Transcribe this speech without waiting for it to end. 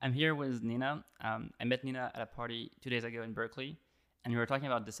I'm here with Nina. I met Nina at a party 2 days ago in Berkeley, and we were talking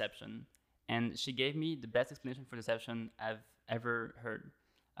about deception. And she gave me the best explanation for deception I've ever heard.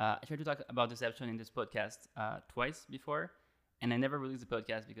 I tried to talk about deception in this podcast twice before, and I never released the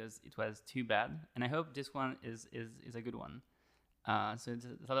podcast because it was too bad. And I hope this one is a good one. So it's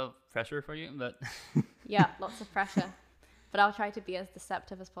a lot of pressure for you, but Yeah, lots of pressure. But I'll try to be as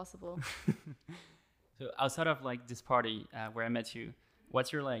deceptive as possible. So outside of like this party where I met you,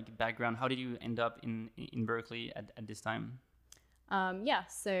 what's your like background? How did you end up in Berkeley at this time?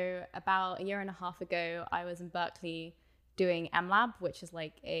 So about a year and a half ago, I was in Berkeley doing MLab, which is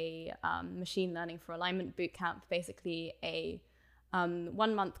like a machine learning for alignment bootcamp, basically a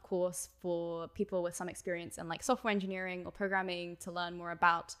 1-month course for people with some experience in like software engineering or programming to learn more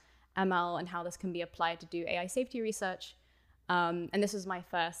about ML and how this can be applied to do AI safety research. And this was my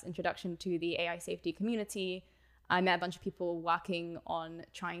first introduction to the AI safety community. I met a bunch of people working on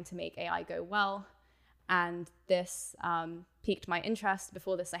trying to make AI go well. And this piqued my interest.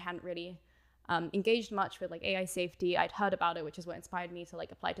 Before this, I hadn't really engaged much with like AI safety. I'd heard about it, which is what inspired me to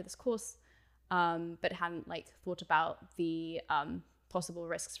like apply to this course, but hadn't like thought about the possible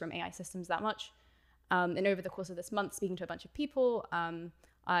risks from AI systems that much. And over the course of this month, speaking to a bunch of people,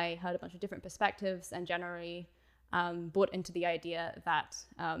 I heard a bunch of different perspectives and generally bought into the idea that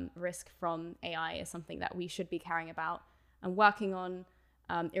risk from AI is something that we should be caring about and working on,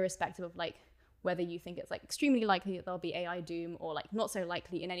 irrespective of like whether you think it's like extremely likely that there'll be AI doom or like not so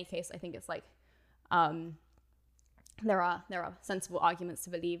likely. In any case, I think it's like there are sensible arguments to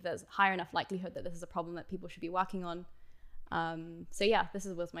believe there's higher enough likelihood that this is a problem that people should be working on. So yeah, this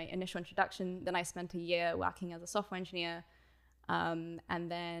was my initial introduction. Then I spent a year working as a software engineer. And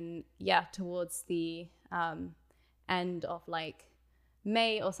then, yeah, towards the end of like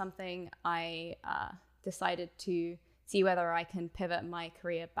May or something, I decided to see whether I can pivot my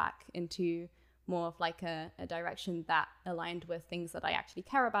career back into more of like a direction that aligned with things that I actually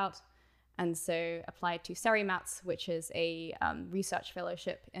care about. And so applied to SERIMATS, which is a research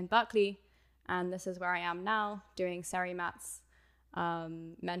fellowship in Berkeley. And this is where I am now, doing SERIMATS,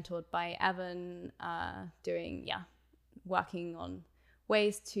 mentored by Evan, working on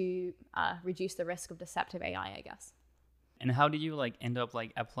ways to reduce the risk of deceptive AI, I guess. And how did you like end up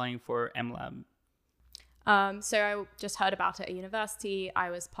like applying for MLab? So I just heard about it at university.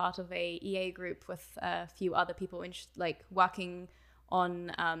 I was part of a EA group with a few other people working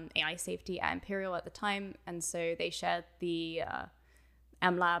on AI safety at Imperial at the time. And so they shared the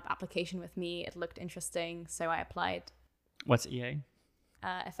MLab application with me. It looked interesting, so I applied. What's EA?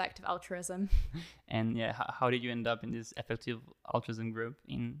 Effective altruism. And yeah, how did you end up in this effective altruism group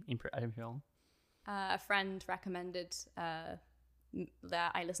in Imperial? A friend recommended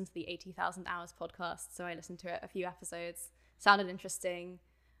that I listened to the 80,000 Hours podcast, so I listened to it a few episodes. Sounded interesting,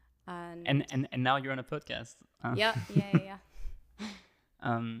 and now you're on a podcast. Yeah.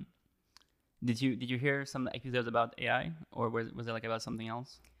 Did you hear some episodes about AI, or was it like about something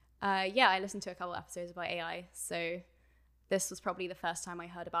else? Yeah, I listened to a couple episodes about AI. So this was probably the first time I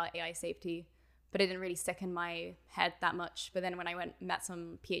heard about AI safety, but it didn't really stick in my head that much. But then when I met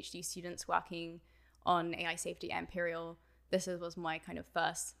some PhD students working on AI safety at Imperial, this was my kind of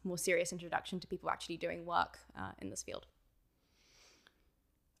first more serious introduction to people actually doing work in this field.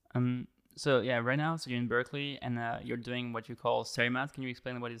 So yeah, right now, so you're in Berkeley and you're doing what you call SERIMATS. Can you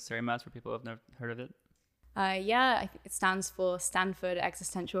explain what is SERIMATS for people who have never heard of it? I think it stands for Stanford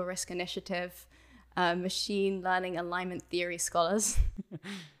Existential Risk Initiative, Machine Learning Alignment Theory Scholars.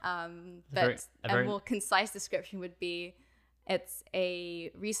 But a more concise description would be, it's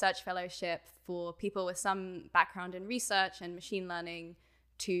a research fellowship for people with some background in research and machine learning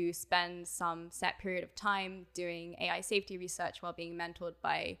to spend some set period of time doing AI safety research while being mentored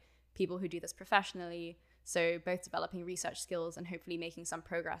by people who do this professionally. So both developing research skills and hopefully making some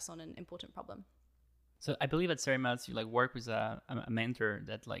progress on an important problem. So I believe at SERIMATS you like work with a mentor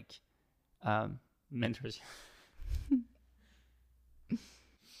that like mentors you.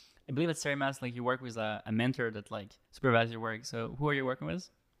 I believe at SERIMATS like you work with a mentor that like supervises your work. So who are you working with?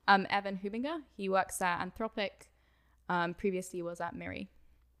 Evan Hubinger. He works at Anthropic. Previously was at Miri.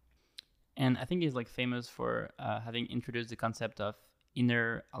 And I think he's like famous for having introduced the concept of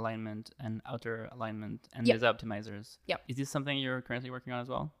inner alignment and outer alignment and Mesa-optimizers. Yep. Is this something you're currently working on as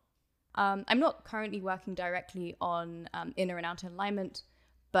well? I'm not currently working directly on inner and outer alignment,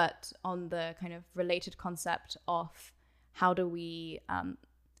 but on the kind of related concept of how do we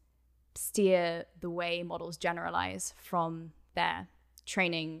steer the way models generalize from their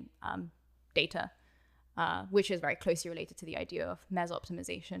training data, which is very closely related to the idea of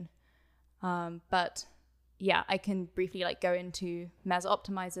Mesa-optimisation. But yeah, I can briefly like go into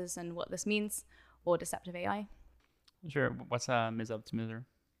Mesa-optimizers and what this means, or deceptive AI. Sure. What's a Mesa-optimizer?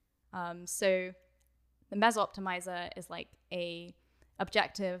 So the Mesa-optimizer is like a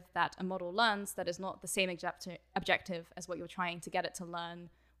objective that a model learns that is not the same objective as what you're trying to get it to learn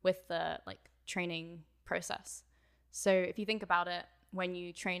with the like training process. So if you think about it, when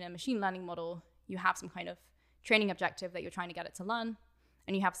you train a machine learning model, you have some kind of training objective that you're trying to get it to learn,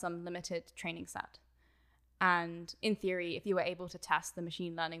 and you have some limited training set. And in theory, if you were able to test the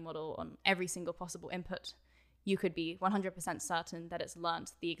machine learning model on every single possible input, you could be 100% certain that it's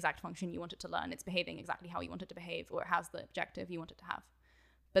learned the exact function you want it to learn, it's behaving exactly how you want it to behave, or it has the objective you want it to have.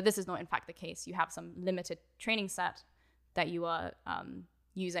 But this is not in fact the case. You have some limited training set that you are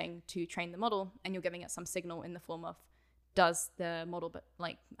using to train the model, and you're giving it some signal in the form of, does the model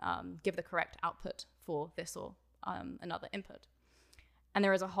give the correct output for this or another input? And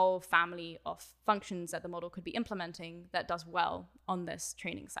there is a whole family of functions that the model could be implementing that does well on this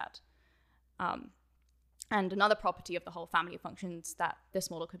training set. And another property of the whole family of functions that this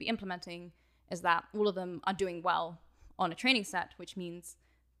model could be implementing is that all of them are doing well on a training set, which means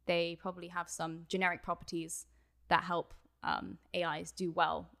they probably have some generic properties that help AIs do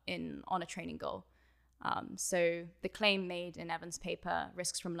well on a training goal. So the claim made in Evan's paper,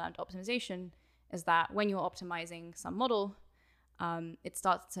 Risks from Learned Optimization, is that when you're optimizing some model, it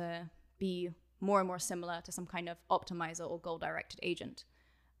starts to be more and more similar to some kind of optimizer or goal-directed agent,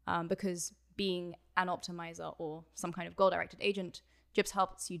 because being an optimizer or some kind of goal-directed agent just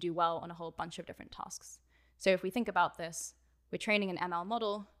helps you do well on a whole bunch of different tasks. So if we think about this, we're training an ML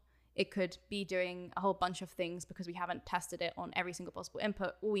model. It could be doing a whole bunch of things because we haven't tested it on every single possible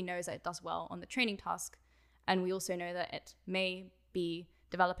input. All we know is that it does well on the training task. And we also know that it may be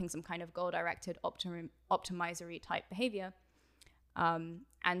developing some kind of goal-directed optimizery type behavior. And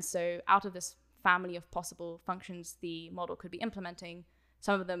so out of this family of possible functions the model could be implementing,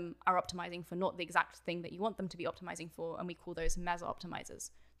 some of them are optimizing for not the exact thing that you want them to be optimizing for, and we call those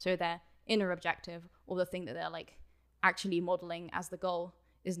Mesa-optimizers. So their inner objective, or the thing that they're like actually modeling as the goal,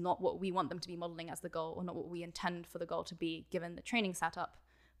 is not what we want them to be modeling as the goal, or not what we intend for the goal to be given the training setup,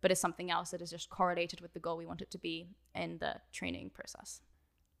 but is something else that is just correlated with the goal we want it to be in the training process.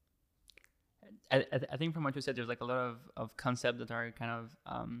 I think from what you said, there's like a lot of concepts that are kind of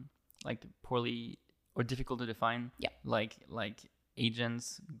like poorly or difficult to define. Yeah. Like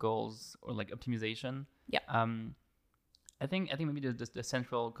agents, goals, or like optimization. Yeah. I think maybe the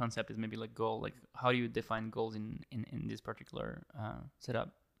central concept is maybe like goal. Like, how do you define goals in this particular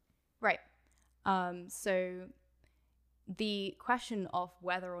setup? Right. So the question of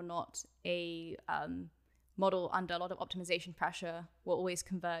whether or not a model under a lot of optimization pressure will always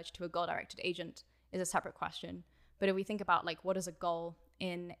converge to a goal-directed agent is a separate question. But if we think about like, what is a goal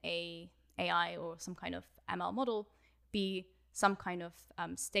in a AI or some kind of ML model, be some kind of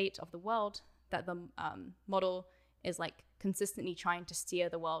state of the world that the model is like consistently trying to steer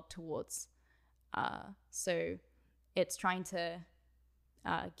the world towards. So it's trying to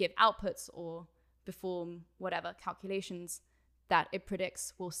give outputs or perform whatever calculations that it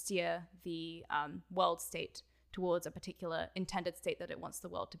predicts will steer the world state towards a particular intended state that it wants the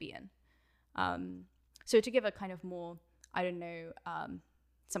world to be in. So to give a kind of more,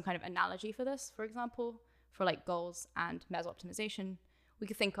 some kind of analogy for this, for example, for like goals and Mesa-optimization, we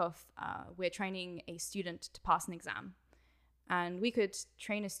could think of we're training a student to pass an exam. And we could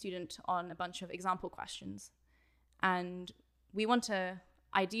train a student on a bunch of example questions. And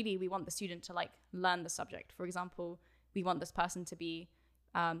ideally, we want the student to like learn the subject. For example, we want this person to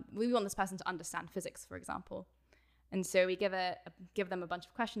understand physics, for example. And so we give them a bunch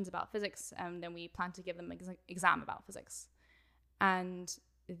of questions about physics, and then we plan to give them an exam about physics. And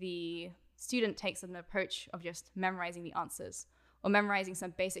the student takes an approach of just memorizing the answers, or memorizing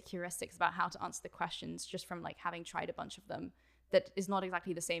some basic heuristics about how to answer the questions just from like having tried a bunch of them, that is not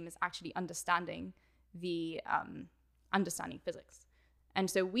exactly the same as actually understanding physics. And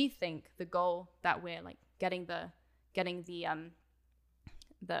so we think the goal that we're like getting the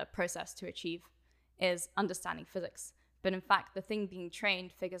process to achieve is understanding physics. But in fact, the thing being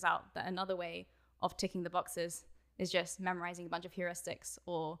trained figures out that another way of ticking the boxes is just memorizing a bunch of heuristics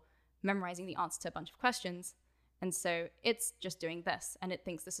or memorizing the answer to a bunch of questions. And so it's just doing this, and it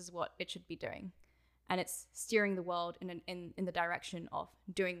thinks this is what it should be doing. And it's steering the world in the direction of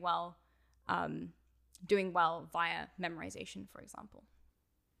doing well via memorization, for example.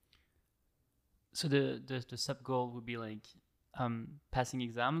 So the sub goal would be like passing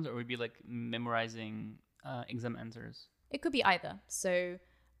exams, or would be like memorizing exam answers? It could be either. So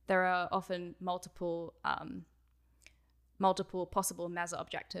there are often multiple multiple possible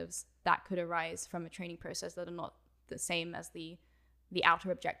Mesa-objectives that could arise from a training process that are not the same as the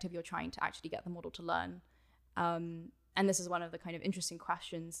outer objective you're trying to actually get the model to learn. And this is one of the kind of interesting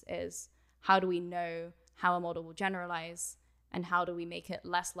questions, is how do we know how a model will generalize, and how do we make it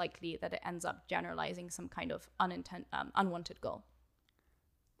less likely that it ends up generalizing some kind of unwanted goal?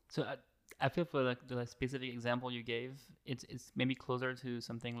 So I feel for like the specific example you gave, it's maybe closer to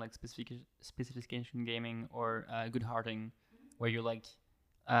something like specification gaming or good hearting, where you're like,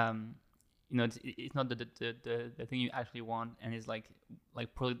 it's not the thing you actually want, and it's like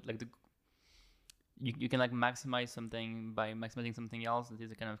probably like you can like maximize something by maximizing something else that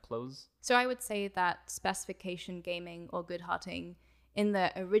is a kind of close. So I would say that specification gaming or good hearting, in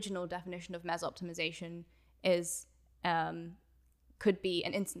the original definition of Mesa-optimization, is could be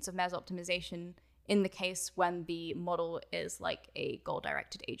an instance of Mesa-optimization in the case when the model is like a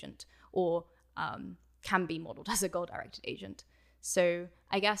goal-directed agent, or can be modeled as a goal-directed agent. So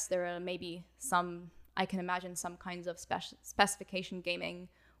I guess there are maybe I can imagine some kinds of specification gaming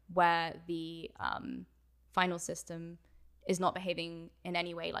where the final system is not behaving in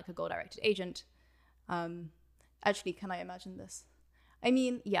any way like a goal-directed agent. Actually, can I imagine this? I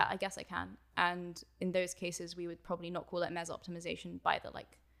mean, yeah, I guess I can. And in those cases, we would probably not call it Mesa-optimization by the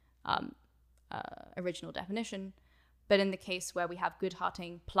original definition. But in the case where we have good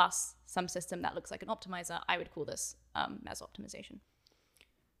hearting plus some system that looks like an optimizer, I would call this Mesa-optimization.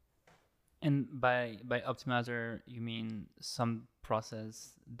 And by optimizer, you mean some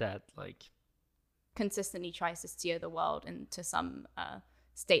process that like consistently tries to steer the world into some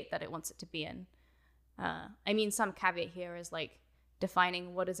state that it wants it to be in. I mean, some caveat here is like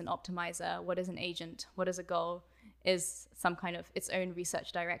defining what is an optimizer, what is an agent, what is a goal, is some kind of its own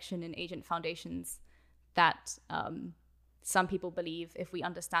research direction in agent foundations that some people believe if we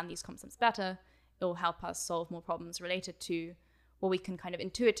understand these concepts better, it will help us solve more problems related to what we can kind of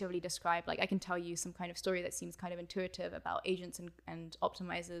intuitively describe. Like I can tell you some kind of story that seems kind of intuitive about agents and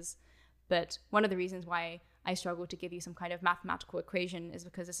optimizers, but one of the reasons why I struggle to give you some kind of mathematical equation is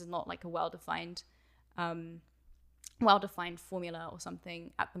because this is not like a well-defined formula or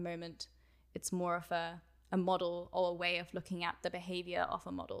something at the moment. It's more of a model or a way of looking at the behavior of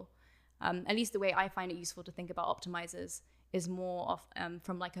a model. At least the way I find it useful to think about optimizers is more of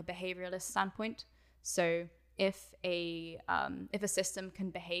from like a behavioralist standpoint. So if a system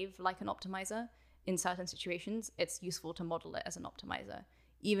can behave like an optimizer in certain situations, it's useful to model it as an optimizer,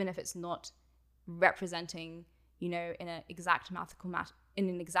 even if it's not representing, in an exact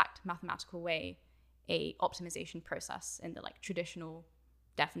mathematical way, a optimization process in the like traditional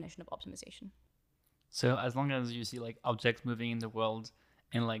definition of optimization. So as long as you see like objects moving in the world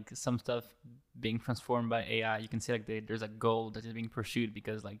and like some stuff being transformed by AI, you can see like there's a goal that is being pursued,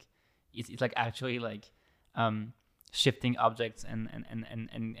 because like it's like actually like shifting objects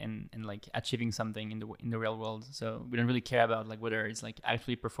and like achieving something in the real world. So we don't really care about like whether it's like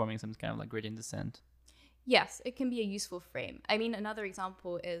actually performing some kind of like gradient descent. Yes, it can be a useful frame. I mean, another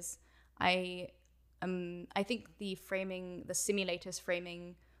example is I think the simulator's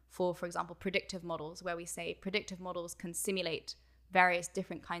framing for example, predictive models, where we say predictive models can simulate various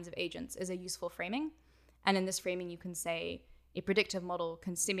different kinds of agents, is a useful framing. And in this framing, you can say a predictive model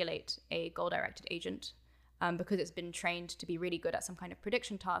can simulate a goal-directed agent because it's been trained to be really good at some kind of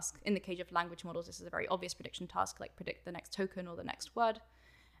prediction task. In the case of language models, this is a very obvious prediction task, like predict the next token or the next word.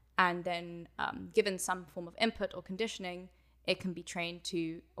 And then given some form of input or conditioning, it can be trained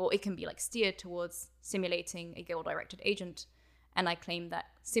to, or it can be like steered towards simulating a goal-directed agent. And I claim that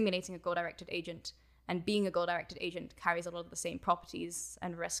simulating a goal-directed agent and being a goal-directed agent carries a lot of the same properties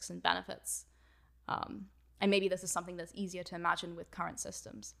and risks and benefits. And maybe this is something that's easier to imagine with current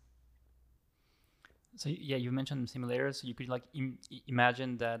systems. So yeah, you mentioned simulators. So you could like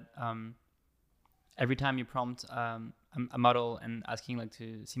imagine that every time you prompt a model and asking like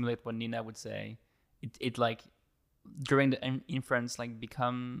to simulate what Nina would say, it like during the inference like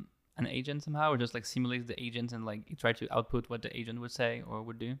become an agent somehow, or just like simulates the agent and like try to output what the agent would say or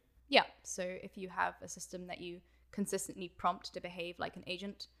would do? Yeah, so if you have a system that you consistently prompt to behave like an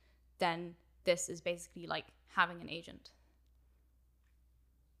agent, then this is basically like having an agent.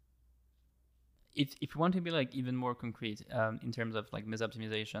 If you want to be like even more concrete in terms of like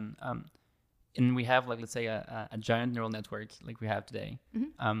Mesa-optimization, and we have like, let's say a giant neural network like we have today,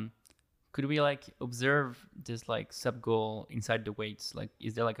 could we like observe this like sub goal inside the weights? Like,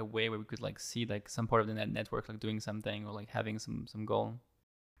 is there like a way where we could like see like some part of the network like doing something or like having some goal?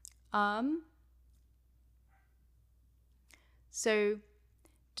 So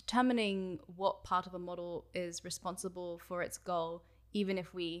determining what part of a model is responsible for its goal, even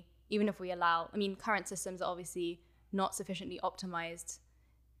if we allow, I mean, current systems are obviously not sufficiently optimized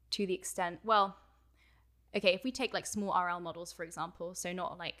to the extent, well, okay, if we take like small RL models, for example, so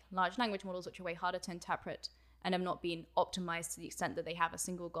not like large language models, which are way harder to interpret and have not been optimized to the extent that they have a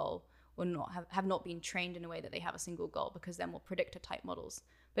single goal, or have not been trained in a way that they have a single goal, because they're more predictor type models.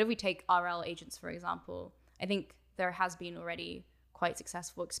 But if we take RL agents, for example, I think there has been already quite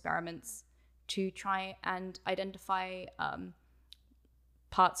successful experiments to try and identify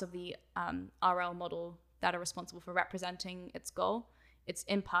parts of the RL model that are responsible for representing its goal. It's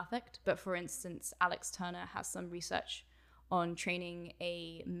imperfect, but for instance, Alex Turner has some research on training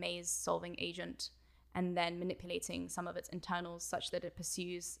a maze solving agent and then manipulating some of its internals such that it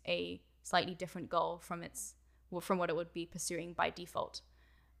pursues a slightly different goal from what it would be pursuing by default.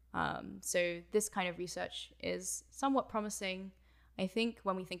 So this kind of research is somewhat promising. I think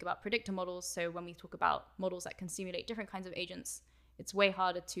when we think about predictor models, so when we talk about models that can simulate different kinds of agents, it's way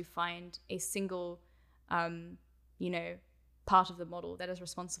harder to find a single, part of the model that is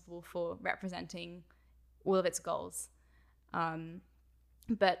responsible for representing all of its goals.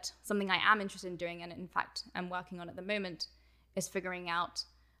 But something I am interested in doing, and in fact I'm working on at the moment, is figuring out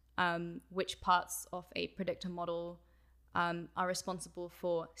which parts of a predictor model are responsible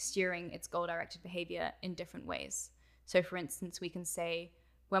for steering its goal-directed behavior in different ways. So for instance, we can say,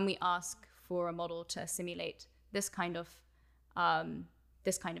 when we ask for a model to simulate this kind of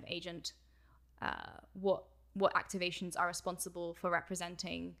agent, what activations are responsible for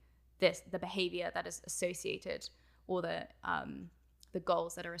representing the behavior that is associated, or the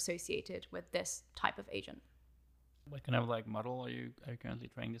goals that are associated with this type of agent. What kind of like model are you currently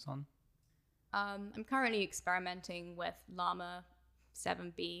training this on? I'm currently experimenting with Llama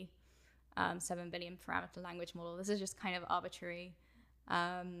 7B, 7 billion parameter language model. This is just kind of arbitrary.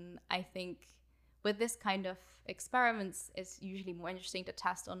 I think with this kind of experiments, it's usually more interesting to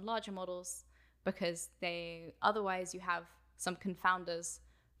test on larger models, because otherwise you have some confounders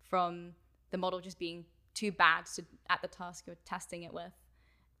from the model just being too bad at the task you're testing it with,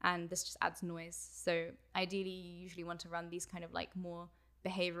 and this just adds noise. So ideally you usually want to run these kind of like more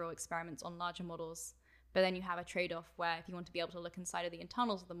behavioral experiments on larger models, but then you have a trade-off where if you want to be able to look inside of the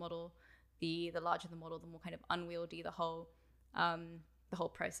internals of the model, the larger the model, the more kind of unwieldy the whole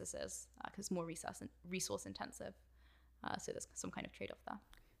process is, because it's more resource intensive. So there's some kind of trade-off there.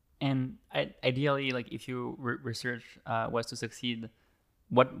 And ideally, like if your research was to succeed,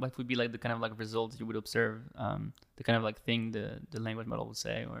 what would be like the kind of like results you would observe, the kind of like thing the language model would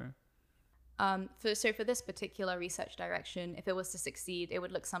say, or? So for this particular research direction, if it was to succeed, it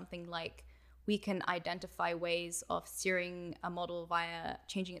would look something like, we can identify ways of steering a model via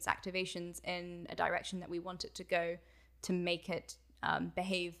changing its activations in a direction that we want it to go, to make it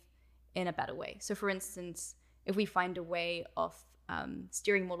behave in a better way. So for instance, if we find a way of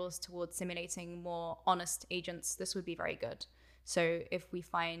steering models towards simulating more honest agents, this would be very good. So if we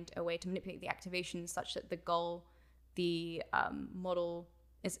find a way to manipulate the activations such that the goal the model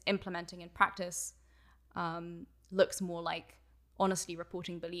is implementing in practice looks more like honestly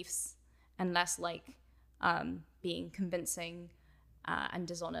reporting beliefs and less like being convincing and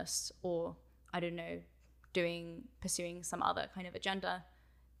dishonest, or I don't know, pursuing some other kind of agenda,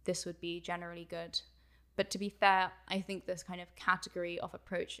 this would be generally good. But to be fair, I think this kind of category of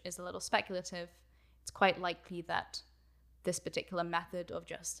approach is a little speculative. It's quite likely that this particular method of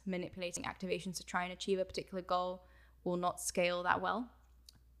just manipulating activations to try and achieve a particular goal will not scale that well.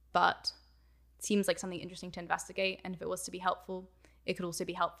 But it seems like something interesting to investigate. And if it was to be helpful, it could also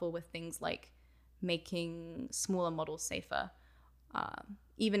be helpful with things like making smaller models safer,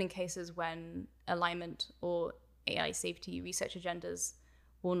 even in cases when alignment or AI safety research agendas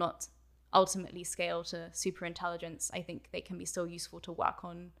will not ultimately scale to super intelligence. I think they can be still useful to work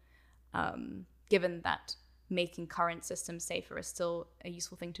on, given that making current systems safer is still a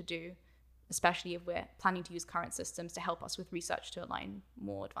useful thing to do, especially if we're planning to use current systems to help us with research to align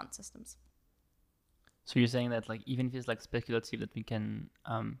more advanced systems. So you're saying that like even if it's like speculative that we can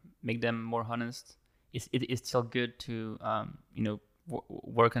make them more honest, it is still good to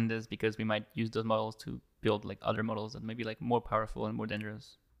work on this, because we might use those models to build like other models that may be like more powerful and more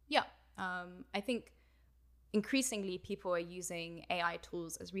dangerous. Yeah, I think increasingly people are using AI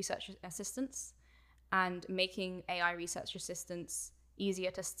tools as research assistants, and making AI research assistants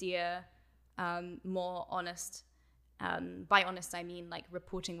easier to steer, more honest. By honest, I mean like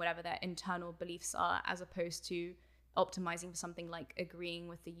reporting whatever their internal beliefs are, as opposed to optimizing for something like agreeing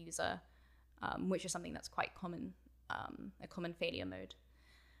with the user, which is something that's quite common, a common failure mode.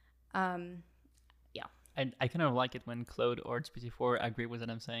 Yeah. I kind of like it when Claude or GPT-4 agree with what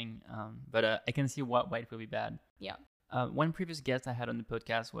I'm saying, but I can see why it will be bad. Yeah. One previous guest I had on the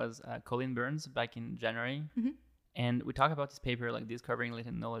podcast was Colin Burns back in January. Mm-hmm. And we talk about this paper, like discovering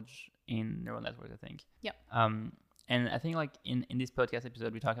latent knowledge in neural networks, I think. Yep. And I think like in this podcast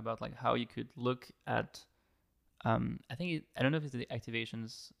episode, we talk about like how you could look at, I think I don't know if it's the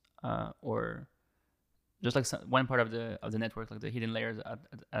activations or just like one part of the network, like the hidden layers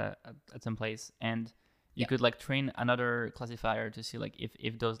at some place, and you could like train another classifier to see like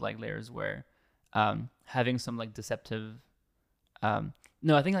if those like layers were having some like deceptive.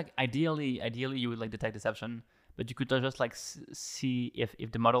 No, I think like ideally you would like detect deception, but you could just like see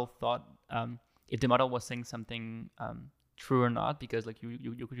if the model thought if the model was saying something true or not, because like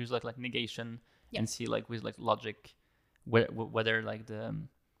you could use like negation and see like with like logic whether like the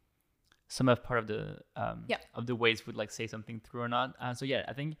some of part of the ways would like say something true or not. So yeah,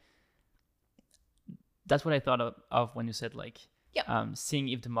 I think that's what I thought of when you said like seeing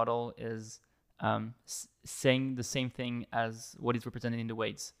if the model is saying the same thing as what is represented in the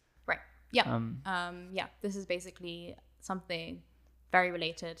weights. Right. Yeah. This is basically something very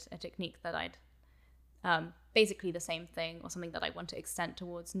related, a technique that I'd basically the same thing, or something that I want to extend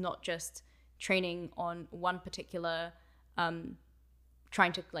towards, not just training on one particular,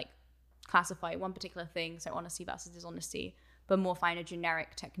 trying to like classify one particular thing, so honesty versus dishonesty, but more find a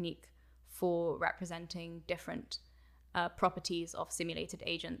generic technique for representing different properties of simulated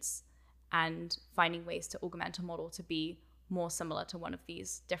agents and finding ways to augment a model to be more similar to one of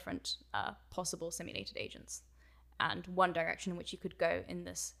these different possible simulated agents. And one direction in which you could go in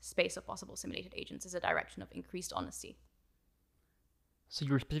this space of possible simulated agents is a direction of increased honesty. So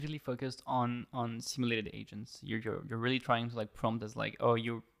you're specifically focused on simulated agents. You're really trying to like prompt as like, oh,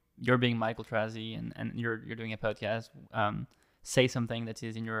 you're being Michael Tracy and you're doing a podcast. Say something that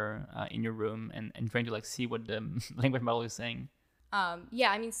is in your room and trying to like see what the language model is saying.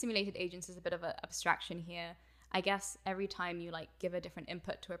 Yeah, I mean, simulated agents is a bit of an abstraction here. I guess every time you like give a different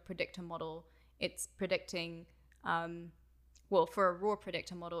input to a predictor model, it's predicting, well, for a raw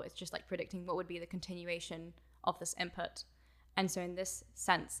predictor model, it's just like predicting what would be the continuation of this input. And so in this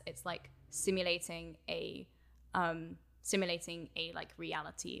sense, it's like simulating a like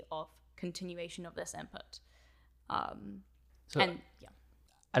reality of continuation of this input.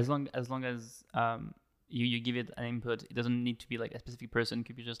 As long as you give it an input, it doesn't need to be like a specific person. It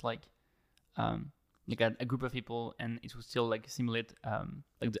could be just like a group of people, and it will still like simulate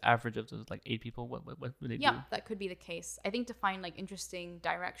like the average of those like 8 people. What would they do? Yeah, that could be the case. I think to find like interesting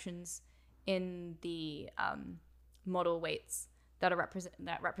directions in the model weights that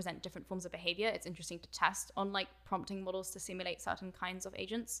represent different forms of behavior, it's interesting to test on like prompting models to simulate certain kinds of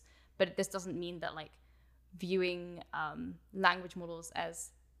agents. But this doesn't mean that like viewing language models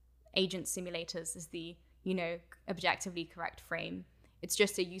as agent simulators is the, objectively correct frame. It's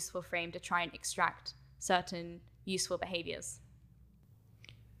just a useful frame to try and extract certain useful behaviors.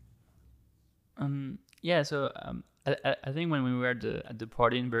 So I think when we were at the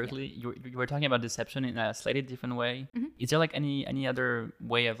party in Berkeley, you were talking about deception in a slightly different way. Mm-hmm. Is there like any other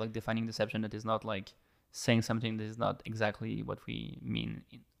way of like defining deception that is not like saying something that is not exactly what we mean,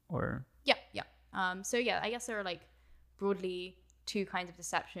 or? Yeah. I guess there are like broadly 2 kinds of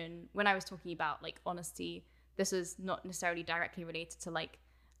deception. When I was talking about like honesty, this is not necessarily directly related to like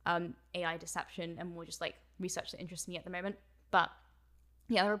AI deception and more just like research that interests me at the moment. But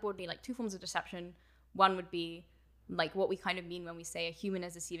yeah, there are broadly like 2 forms of deception. One would be like what we kind of mean when we say a human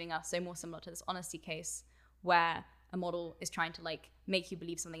is deceiving us, so more similar to this honesty case where a model is trying to like make you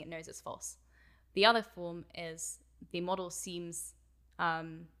believe something it knows is false. The other form is the model seems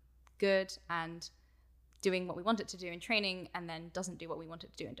good and doing what we want it to do in training and then doesn't do what we want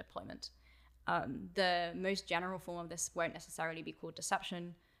it to do in deployment. The most general form of this won't necessarily be called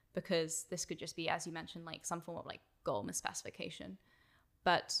deception, because this could just be, as you mentioned, like some form of like goal misspecification.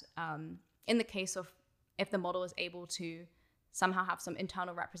 But in the case of if the model is able to somehow have some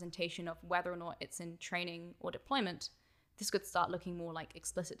internal representation of whether or not it's in training or deployment, this could start looking more like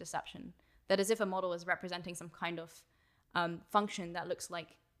explicit deception. That is, if a model is representing some kind of function that looks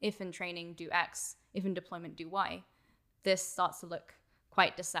like if in training do X, if in deployment do Y, this starts to look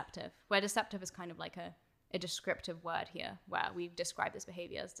quite deceptive, where deceptive is kind of like a descriptive word here, where we've described this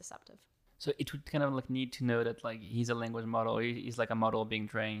behavior as deceptive. So it would kind of like need to know that like he's a language model, he's like a model being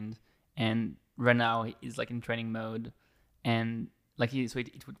trained, and right now he's like in training mode, and like it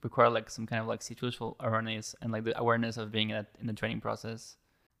would require like some kind of like situational awareness and like the awareness of being in the training process.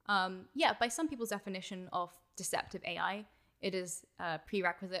 By some people's definition of deceptive AI, it is a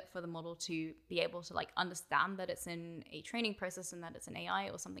prerequisite for the model to be able to like understand that it's in a training process and that it's an AI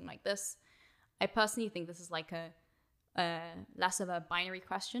or something like this. I personally think this is like a less of a binary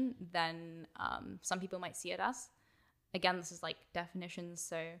question than some people might see it as. Again, this is like definitions,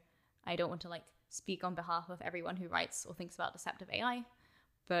 so I don't want to like speak on behalf of everyone who writes or thinks about deceptive AI,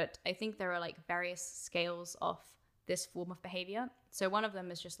 but I think there are like various scales of this form of behavior. So one of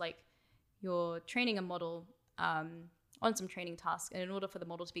them is just like you're training a model on some training task, and in order for the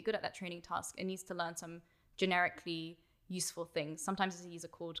model to be good at that training task, it needs to learn some generically useful things. Sometimes these are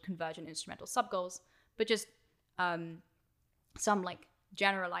called convergent instrumental subgoals, but just some like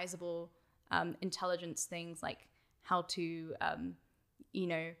generalizable intelligence things, like how to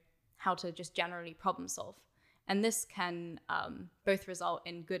how to just generally problem solve. And this can both result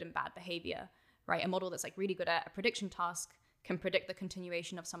in good and bad behavior, right? A model that's like really good at a prediction task can predict the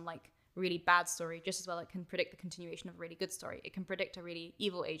continuation of some like really bad story just as well it can predict the continuation of a really good story. It can predict a really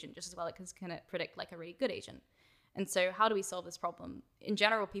evil agent just as well it can predict like a really good agent. And so how do we solve this problem? In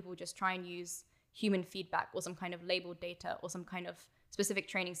general, people just try and use human feedback or some kind of labeled data or some kind of specific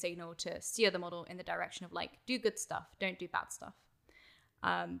training signal to steer the model in the direction of like, do good stuff, don't do bad stuff.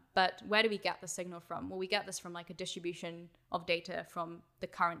 But where do we get the signal from? Well, we get this from like a distribution of data from the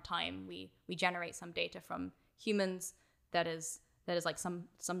current time. We generate some data from humans that is like some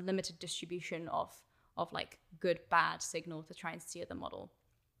limited distribution of like good, bad signal to try and steer the model.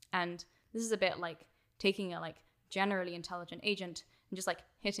 And this is a bit like taking a like generally intelligent agent and just like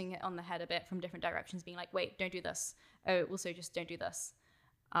hitting it on the head a bit from different directions, being like, wait, don't do this. Oh, also just don't do this.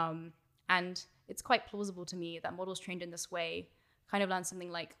 And it's quite plausible to me that models trained in this way kind of learn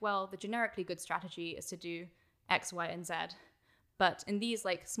something like, well, the generically good strategy is to do X, Y, and Z. But in these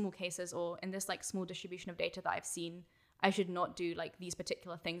like small cases or in this like small distribution of data that I've seen, I should not do like these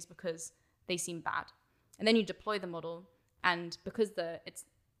particular things because they seem bad. And then you deploy the model, and because it's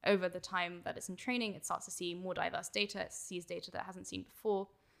over the time that it's in training, it starts to see more diverse data. It sees data that it hasn't seen before.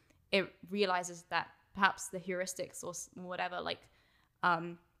 It realizes that perhaps the heuristics or whatever like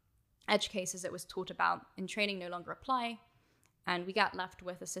edge cases it was taught about in training no longer apply. And we get left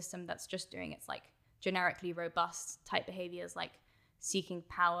with a system that's just doing its like generically robust type behaviors like seeking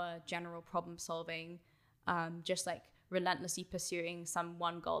power, general problem solving, just like relentlessly pursuing some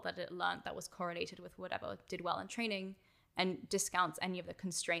one goal that it learned that was correlated with whatever did well in training, and discounts any of the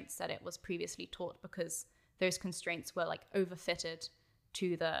constraints that it was previously taught because those constraints were like overfitted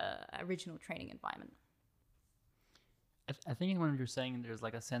to the original training environment. I think when you're saying there's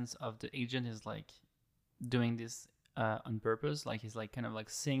like a sense of the agent is like doing this on purpose, like he's like kind of like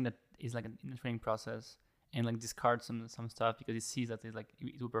seeing that he's like in the training process and like discard some stuff because he sees that it's like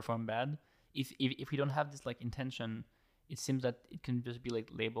it will perform bad. If we don't have this like intention, it seems that it can just be like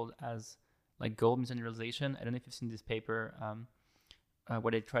labeled as like goal misgeneralization. I don't know if you've seen this paper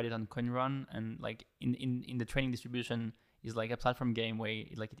where they tried it on CoinRun, and like in the training distribution is like a platform game where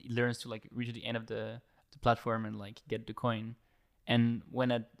it learns to like reach the end of the platform and like get the coin. And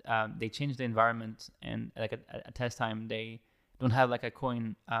when they change the environment and like at test time, they don't have like a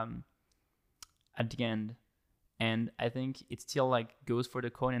coin at the end. And I think it still like goes for the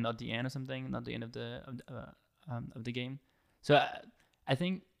coin and not the end or something, not the end of the game. So I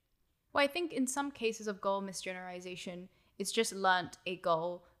think. Well, I think in some cases of goal misgeneralization, it's just learnt a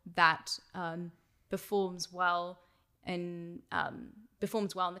goal that performs well in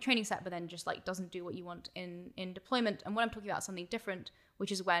the training set, but then just like doesn't do what you want in deployment. And what I'm talking about is something different,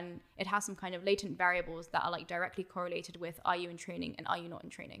 which is when it has some kind of latent variables that are like directly correlated with are you in training and are you not in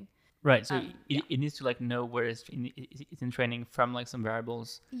training. Right, so it needs to like know where it's in training from like some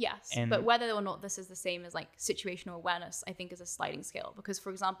variables. Yes, but whether or not this is the same as like situational awareness, I think is a sliding scale. Because for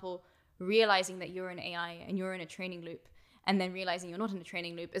example, realizing that you're in AI and you're in a training loop, and then realizing you're not in a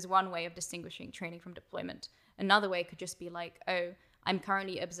training loop is one way of distinguishing training from deployment. Another way could just be like, oh, I'm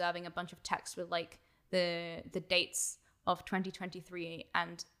currently observing a bunch of text with like the dates of 2023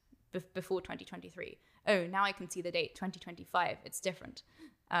 and before 2023. Oh, now I can see the date 2025. It's different.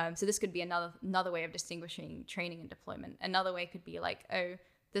 So this could be another way of distinguishing training and deployment. Another way could be like, oh,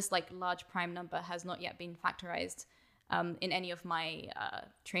 this like large prime number has not yet been factorized in any of my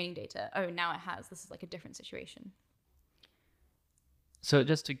training data. Oh, now it has. This is like a different situation. So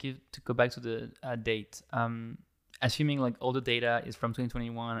just to go back to the date, assuming like all the data is from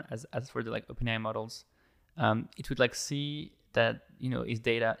 2021 as for the like OpenAI models, it would like see that its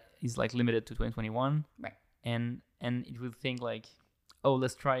data is like limited to 2021, right? And it would think like, oh,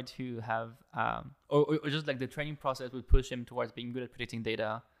 let's try to have or just like the training process would push him towards being good at predicting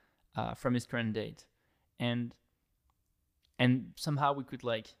data from his current date, and somehow we could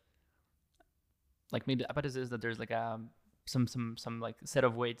like make the hypothesis that there's like some like set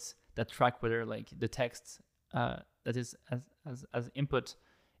of weights that track whether like the text that is as input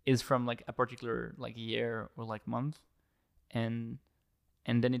is from like a particular like year or like month, and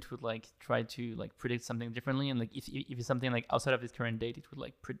and then it would like try to like predict something differently, and like if it's something like outside of its current date, it would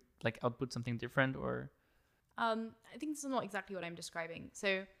like output something different, or I think this is not exactly what I'm describing.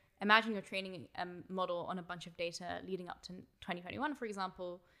 So imagine you're training a model on a bunch of data leading up to 2021, for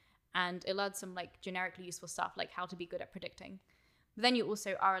example, and it learned some like generically useful stuff like how to be good at predicting. But then you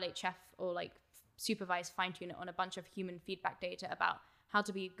also RLHF or like supervise fine-tune it on a bunch of human feedback data about how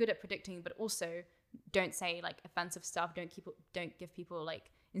to be good at predicting, but also don't say like offensive stuff, don't give people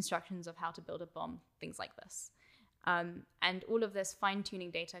like instructions of how to build a bomb, things like this. And all of this fine-tuning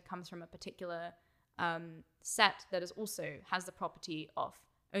data comes from a particular set that is also has the property of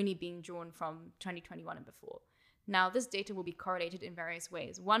only being drawn from 2021 and before. Now, this data will be correlated in various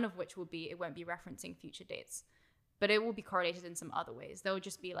ways, one of which will be it won't be referencing future dates, but it will be correlated in some other ways. There will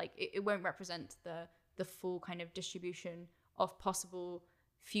just be like, it won't represent the full kind of distribution of possible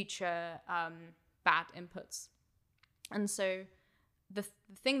future bad inputs. And so the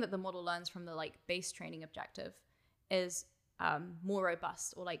thing that the model learns from the like base training objective is more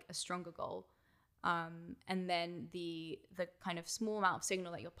robust or like a stronger goal. And then the kind of small amount of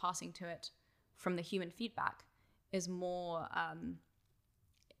signal that you're passing to it from the human feedback is more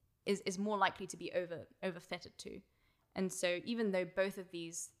is more likely to be overfitted to. And so even though both of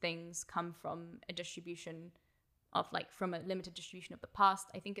these things come from a distribution of like from a limited distribution of the past,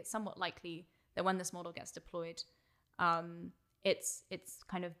 I think it's somewhat likely that when this model gets deployed, its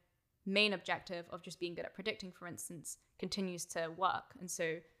kind of main objective of just being good at predicting, for instance, continues to work. And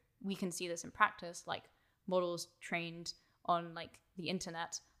so we can see this in practice, like models trained on like the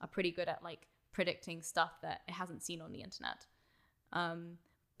internet are pretty good at like predicting stuff that it hasn't seen on the internet.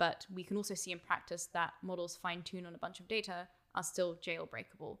 But we can also see in practice that models fine-tuned on a bunch of data are still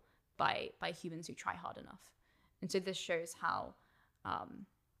jailbreakable by humans who try hard enough. And so this shows how,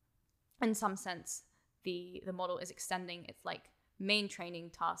 in some sense, the model is extending its like main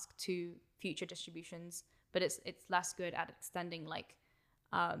training task to future distributions, but it's less good at extending like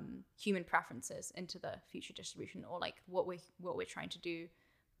human preferences into the future distribution, or like what we're trying to do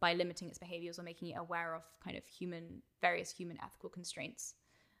by limiting its behaviors or making it aware of kind of various human ethical constraints.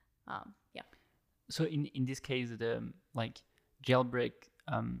 So in this case, the like jailbreak,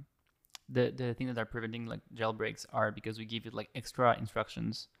 the things that are preventing like jailbreaks are because we give it like extra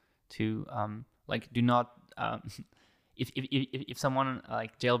instructions to like do not if someone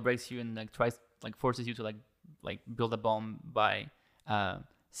like jailbreaks you and like tries like forces you to like build a bomb by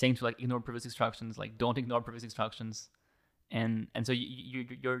saying to like ignore previous instructions, like don't ignore previous instructions, and so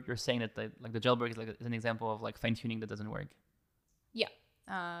you're saying that like the jailbreak is an example of like fine tuning that doesn't work.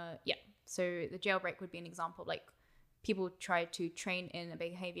 So the jailbreak would be an example. Like people try to train in a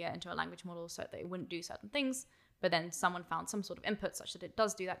behavior into a language model so that it wouldn't do certain things, but then someone found some sort of input such that it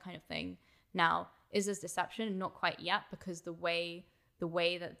does do that kind of thing. Now, is this deception? Not quite yet, because the way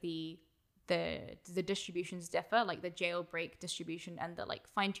that the distributions differ, like the jailbreak distribution and the like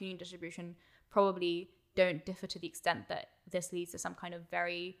fine-tuning distribution, probably don't differ to the extent that this leads to some kind of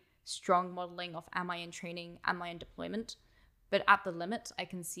very strong modeling of am I in training, am I in deployment. But at the limit, I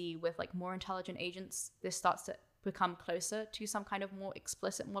can see with like more intelligent agents, this starts to become closer to some kind of more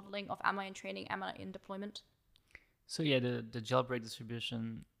explicit modeling of am I in training, am I in deployment. So yeah, the jailbreak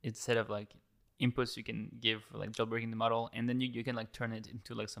distribution, it's set of like inputs you can give for like jailbreaking the model, and then you can like turn it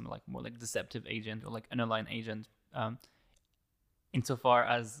into like some like more like deceptive agent or like an aligned agent, insofar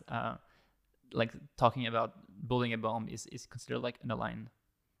as like talking about building a bomb is considered like an aligned.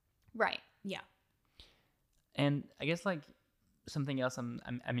 Right. Yeah. And I guess like something else I'm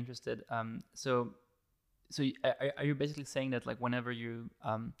interested. So are you basically saying that like whenever you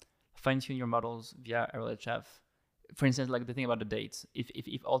fine tune your models via RLHF, for instance, like the thing about the dates,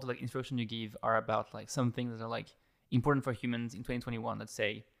 if all the like instructions you give are about like some things that are like important for humans in 2021, let's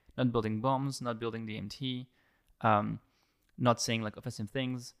say not building bombs, not building DMT, not saying like offensive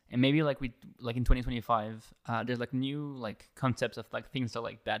things, and maybe like we like in 2025 there's like new like concepts of like things that are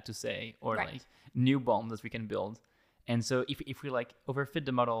like bad to say, or right. like new bombs that we can build. And so if we like overfit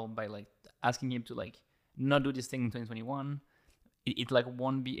the model by like asking him to like not do this thing in 2021, it like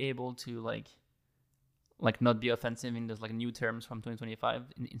won't be able to like not be offensive in those like new terms from 2025.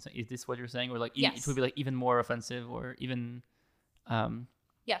 Is this what you're saying? Or like yes. It would be like even more offensive, or even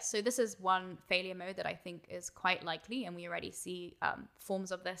Yes, so this is one failure mode that I think is quite likely, and we already see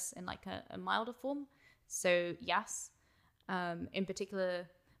forms of this in like a milder form. So yes, in particular,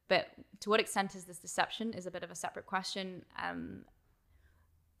 but to what extent is this deception is a bit of a separate question.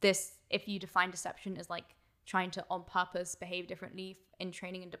 If you define deception as like trying to on purpose behave differently in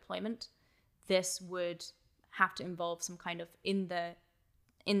training and deployment, this would have to involve some kind of in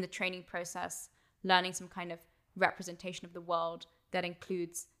the training process, learning some kind of representation of the world that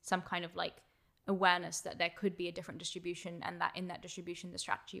includes some kind of like awareness that there could be a different distribution, and that in that distribution the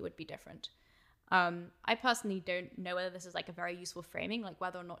strategy would be different. I personally don't know whether this is like a very useful framing, like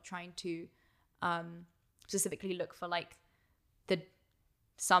whether or not trying to specifically look for like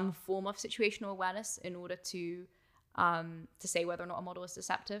some form of situational awareness in order to say whether or not a model is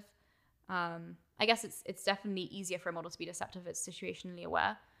deceptive. I guess it's definitely easier for a model to be deceptive if it's situationally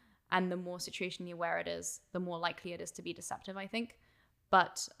aware, and the more situationally aware it is, the more likely it is to be deceptive, I think.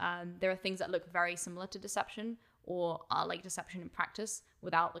 But there are things that look very similar to deception or are like deception in practice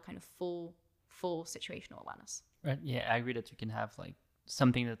without the kind of full situational awareness. Right. Yeah, I agree that you can have like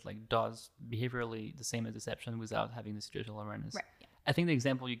something that like does behaviorally the same as deception without having the situational awareness. Right. Yeah. I think the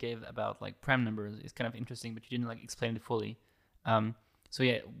example you gave about like prime numbers is kind of interesting, but you didn't like explain it fully. So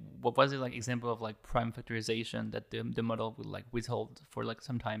yeah, what was it like example of like prime factorization that the model will like withhold for like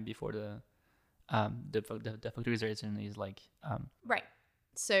some time before the factorization is like right.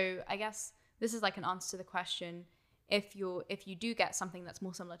 So I guess this is like an answer to the question: if you do get something that's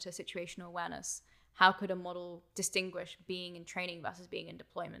more similar to situational awareness, how could a model distinguish being in training versus being in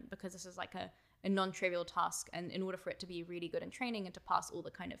deployment? Because this is like a non-trivial task, and in order for it to be really good in training and to pass all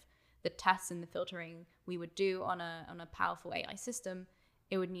the kind of the tests and the filtering we would do on a powerful AI system,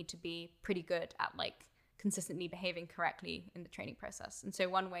 it would need to be pretty good at like consistently behaving correctly in the training process. And so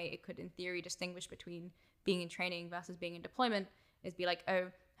one way it could in theory distinguish between being in training versus being in deployment is be like, oh,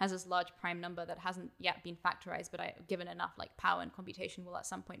 has this large prime number that hasn't yet been factorized, but given enough like power and computation will at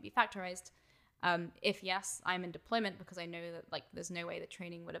some point be factorized. If yes, I'm in deployment because I know that like there's no way that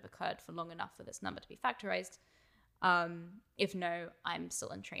training would have occurred for long enough for this number to be factorized. If no, I'm still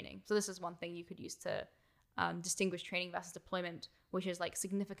in training. So this is one thing you could use to distinguish training versus deployment, which is like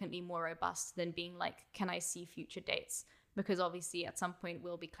significantly more robust than being like, can I see future dates? Because obviously at some point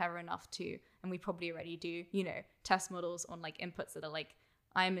we'll be clever enough to, and we probably already do, test models on like inputs that are like,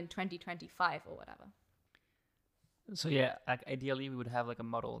 I'm in 2025 or whatever. So yeah, like ideally we would have like a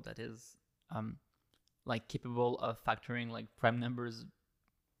model that is like capable of factoring like prime numbers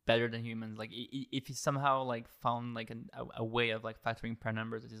better than humans. Like if you somehow like found like a way of like factoring prime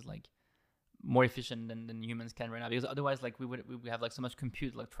numbers that is like more efficient than humans can right now, because otherwise like we have like so much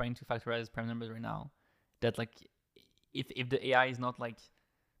compute like trying to factorize prime numbers right now that like if the AI is not like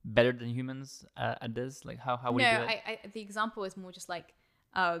better than humans at this, like how would it do it? The example is more just like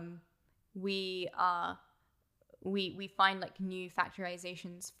we find like new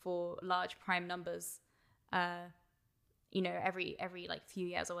factorizations for large prime numbers every like few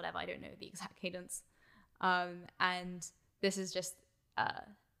years or whatever. I don't know the exact cadence, and this is just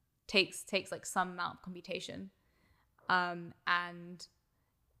takes like some amount of computation, and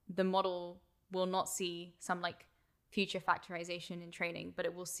the model will not see some like future factorization in training, but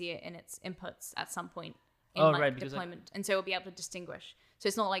it will see it in its inputs at some point in deployment, and so it'll be able to distinguish. So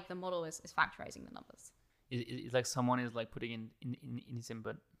it's not like the model is factorizing the numbers. It's like someone is like putting in his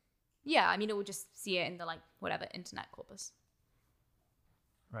input. Yeah, I mean, it will just see it in the like whatever internet corpus.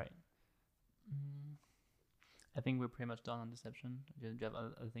 Right. I think we're pretty much done on deception. Do you have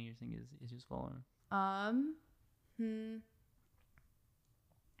other thing you think is useful? Or?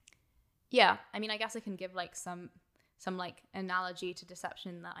 Yeah, I mean, I guess I can give like some like analogy to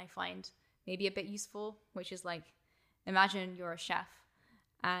deception that I find maybe a bit useful, which is like, imagine you're a chef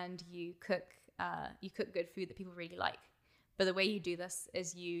and you cook good food that people really like. But the way you do this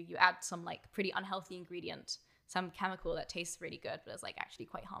is you add some like pretty unhealthy ingredient, some chemical that tastes really good, but is like actually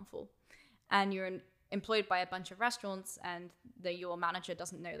quite harmful. And you're employed by a bunch of restaurants, and your manager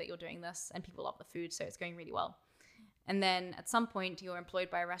doesn't know that you're doing this, and people love the food, so it's going really well. And then at some point you're employed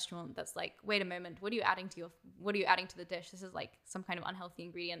by a restaurant that's like, wait a moment, what are you adding to the dish? This is like some kind of unhealthy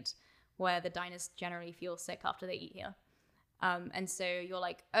ingredient where the diners generally feel sick after they eat here. And so you're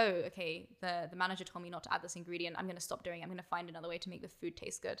like, oh, okay, the manager told me not to add this ingredient. I'm going to stop doing it. I'm going to find another way to make the food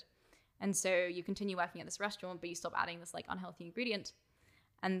taste good. And so you continue working at this restaurant, but you stop adding this like unhealthy ingredient.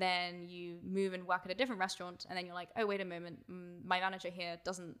 And then you move and work at a different restaurant. And then you're like, oh, wait a moment, my manager here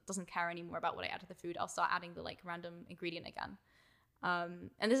doesn't care anymore about what I add to the food. I'll start adding the like random ingredient again.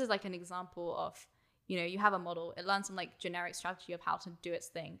 And this is like an example of, you have a model. It learns some like generic strategy of how to do its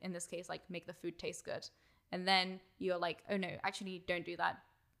thing. In this case, like make the food taste good. And then you're like, oh no, actually don't do that.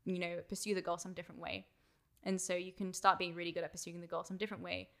 Pursue the goal some different way. And so you can start being really good at pursuing the goal some different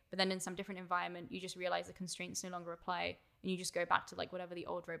way. But then in some different environment, you just realize the constraints no longer apply. And you just go back to like whatever the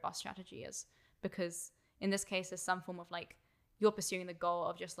old robust strategy is. Because in this case, there's some form of like, you're pursuing the goal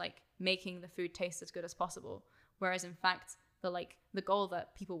of just like making the food taste as good as possible. Whereas in fact, the goal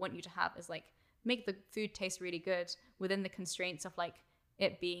that people want you to have is like, make the food taste really good within the constraints of like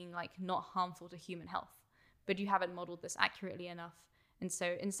it being like not harmful to human health. but you haven't modeled this accurately enough. And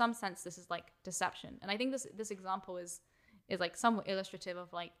so in some sense, this is like deception. And I think this example is like somewhat illustrative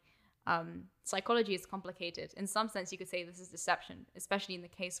of like, psychology is complicated. In some sense, you could say this is deception, especially in the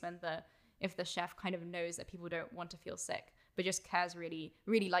case when if the chef kind of knows that people don't want to feel sick, but just cares really,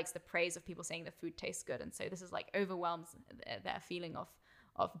 really likes the praise of people saying the food tastes good. And so this is like overwhelms their feeling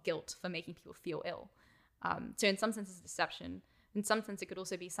of guilt for making people feel ill. So in some sense, it's deception. In some sense, it could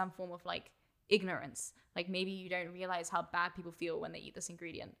also be some form of like ignorance. Like maybe you don't realize how bad people feel when they eat this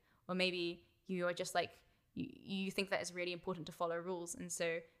ingredient. Or maybe you are just like, you think that it's really important to follow rules. And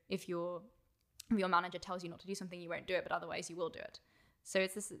so if your manager tells you not to do something, you won't do it, but otherwise you will do it. So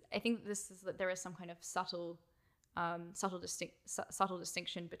it's this. I think this is that there is some kind of subtle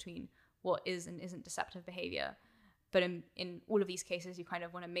distinction between what is and isn't deceptive behavior. But in all of these cases, you kind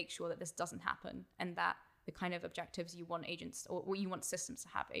of want to make sure that this doesn't happen, and that the kind of objectives you want agents, or you want systems to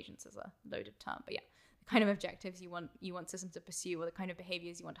have, agents as a loaded term, but yeah, the kind of objectives you want systems to pursue, or the kind of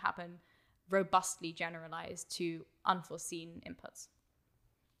behaviors you want to happen, robustly generalized to unforeseen inputs.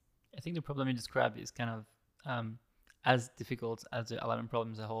 I think the problem you described is kind of as difficult as the alignment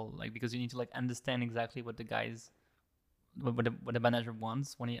problem as a whole, like because you need to like understand exactly what the manager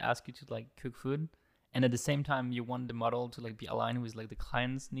wants when he asks you to like cook food, and at the same time you want the model to like be aligned with like the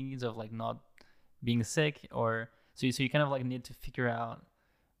client's needs of like not being sick, or so you kind of like need to figure out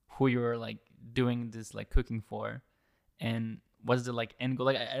who you're like doing this like cooking for, and what's the like end goal.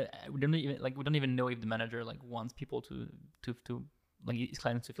 Like we don't even know if the manager like wants people to like his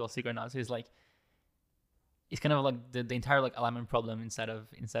clients to feel sick or not. So it's kind of like the entire like alignment problem instead of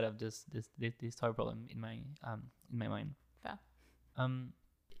this toy problem in my mind. Fair.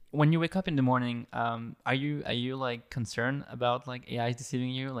 When you wake up in the morning, are you like concerned about like AI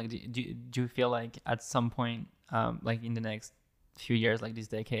deceiving you? Like do you feel like at some point, like in the next few years, like this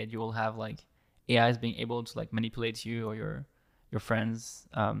decade, you will have like AIs being able to like manipulate you or your friends,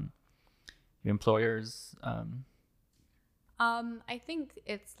 your employers? I think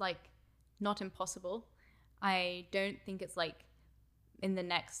it's like not impossible. I don't think it's like in the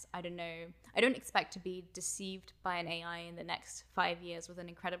next, I don't know, I don't expect to be deceived by an AI in the next 5 years with an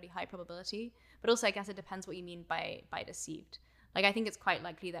incredibly high probability. But also, I guess it depends what you mean by deceived. Like, I think it's quite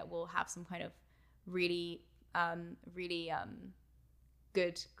likely that we'll have some kind of really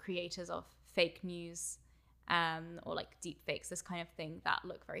good creators of fake news, or like deep fakes, this kind of thing that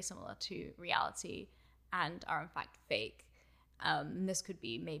look very similar to reality and are in fact fake. This could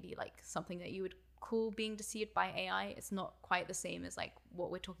be maybe like something that you would call being deceived by AI. It's not quite the same as like what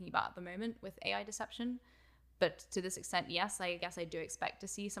we're talking about at the moment with AI deception, but to this extent, yes, I guess I do expect to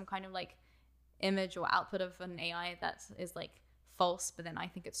see some kind of like image or output of an AI that is like false, but then I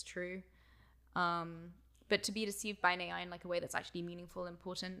think it's true. But to be deceived by an AI in like a way that's actually meaningful and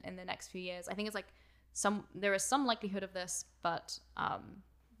important in the next few years, I think it's like there is some likelihood of this, but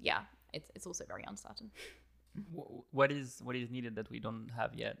yeah, it's also very uncertain. What is needed that we don't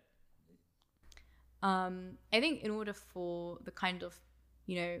have yet? I think in order for the kind of,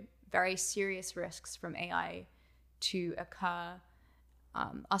 very serious risks from AI to occur,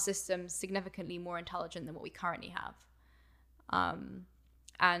 our system's significantly more intelligent than what we currently have.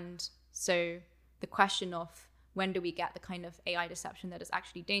 And so the question of when do we get the kind of AI deception that is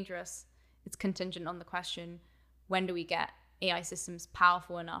actually dangerous, it's contingent on the question, when do we get AI systems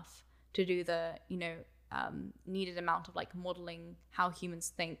powerful enough to do the, needed amount of like modeling how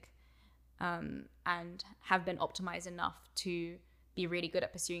humans think, and have been optimized enough to be really good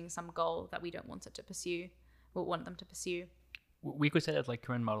at pursuing some goal that we don't want it to pursue or want them to pursue. We could say that like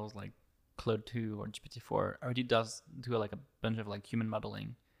current models like Claude 2 or GPT-4 already does do like a bunch of like human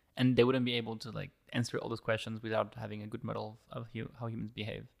modeling, and they wouldn't be able to like answer all those questions without having a good model of how humans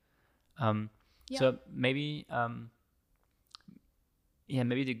behave. So maybe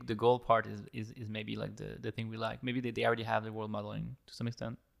maybe the goal part is maybe like the thing we like. Maybe they already have the world modeling to some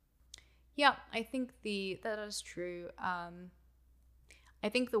extent. Yeah, I think that is true. I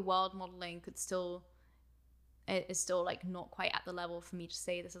think the world modeling is still like not quite at the level for me to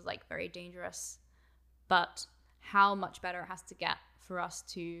say this is like very dangerous, but how much better it has to get for us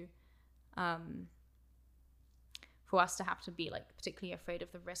to have to be like particularly afraid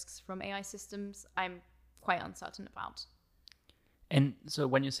of the risks from AI systems, I'm quite uncertain about. And so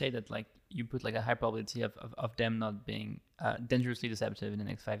when you say that like you put like a high probability of them not being dangerously deceptive in the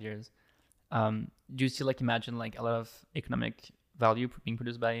next 5 years, do you still like imagine like a lot of economic value being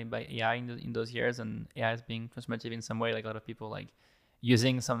produced by AI in those years, and AI is being transformative in some way, like a lot of people like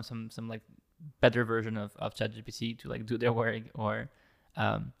using some like better version of ChatGPT to like do their work, or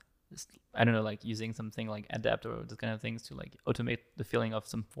I don't know, like using something like Adapt or those kind of things to like automate the filling of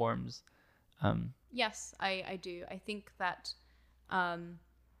some forms. Yes, I do. I think that um,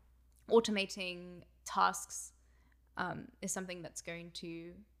 automating tasks is something that's going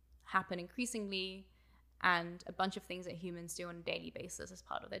to happen increasingly, and a bunch of things that humans do on a daily basis as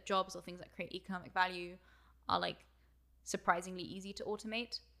part of their jobs or things that create economic value are like surprisingly easy to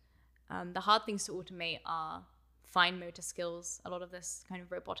automate. The hard things to automate are fine motor skills. A lot of this kind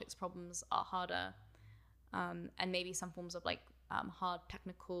of robotics problems are harder, and maybe some forms of like hard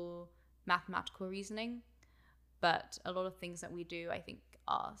technical mathematical reasoning. But a lot of things that we do, I think,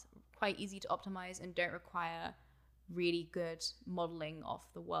 are quite easy to optimize and don't require really good modeling of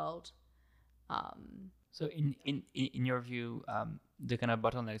the world. So in your view, the kind of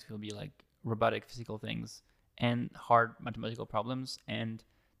bottlenecks will be like robotic physical things and hard mathematical problems. And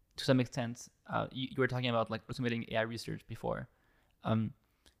to some extent, you were talking about like automating AI research before. Um,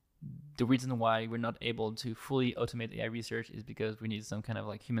 the reason why we're not able to fully automate AI research is because we need some kind of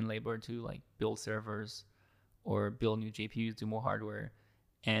like human labor to like build servers or build new GPUs, do more hardware,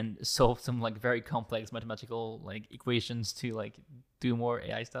 and solve some like very complex mathematical like equations to like do more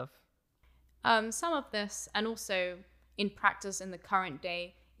AI stuff. Some of this, and also in practice in the current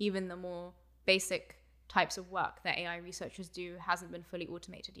day, even the more basic types of work that AI researchers do hasn't been fully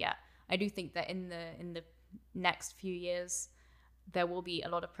automated yet. I do think that in the next few years, there will be a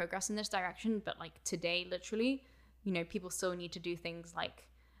lot of progress in this direction. But like today, literally, people still need to do things like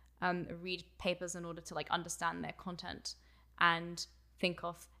read papers in order to like understand their content and think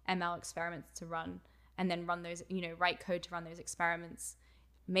of ML experiments to run, and then run those, write code to run those experiments.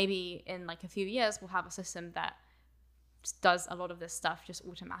 Maybe in like a few years, we'll have a system that does a lot of this stuff just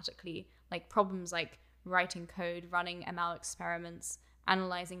automatically, like problems like writing code, running ML experiments,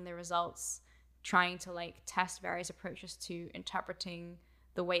 analyzing the results, trying to like test various approaches to interpreting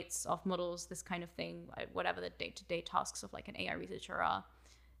the weights of models, this kind of thing, like whatever the day-to-day tasks of like an AI researcher are.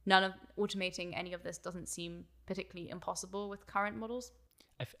 None of automating any of this doesn't seem particularly impossible with current models.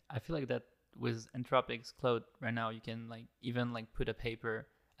 I feel like that with Anthropic's Claude right now, you can like even like put a paper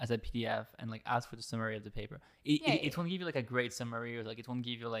as a PDF and like ask for the summary of the paper. It won't give you like a great summary, or like it won't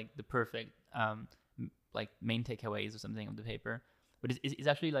give you like the perfect like main takeaways or something of the paper, but it's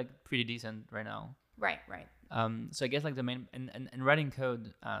actually like pretty decent right now. Right. So I guess like the main and writing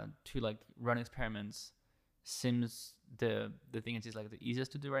code to like run experiments seems the thing that is like the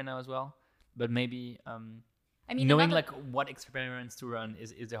easiest to do right now as well. But maybe I mean, knowing like what experiments to run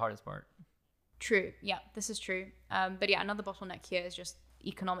is the hardest part. True. Yeah, this is true. But yeah, another bottleneck here is just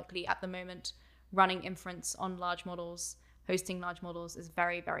economically at the moment, running inference on large models, hosting large models is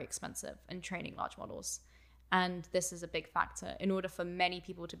very, very expensive, and training large models. And this is a big factor. In order for many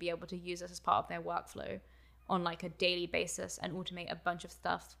people to be able to use this as part of their workflow on like a daily basis and automate a bunch of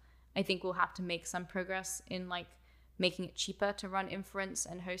stuff, I think we'll have to make some progress in like making it cheaper to run inference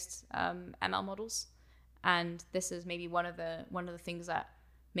and host ML models. And this is maybe one of the things that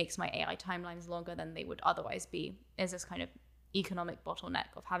makes my AI timelines longer than they would otherwise be, is this kind of economic bottleneck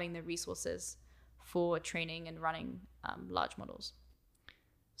of having the resources for training and running large models.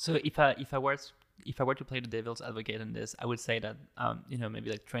 So if I were to play the devil's advocate in this, I would say that maybe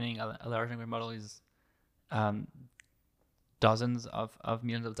like training a large language model is dozens of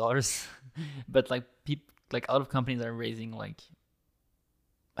millions of dollars, but like like a lot of companies are raising like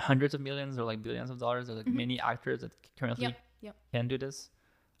hundreds of millions or like billions of dollars. There's like many actors that currently can do this.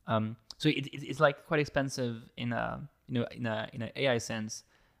 So it's like quite expensive in a in a AI sense,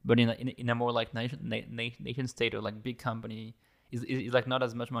 but in a more like nation state or like big company is like not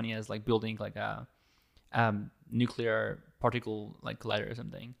as much money as like building like a nuclear particle like collider or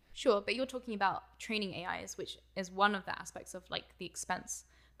something. Sure, but you're talking about training AIs, which is one of the aspects of like the expense.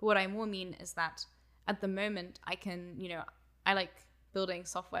 But what I more mean is that at the moment I can, I like building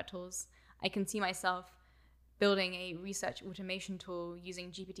software tools. I can see myself building a research automation tool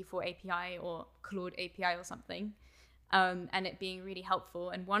using GPT-4 API or Claude API or something, and it being really helpful.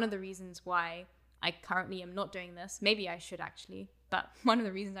 And one of the reasons why I currently am not doing this, maybe I should actually, but one of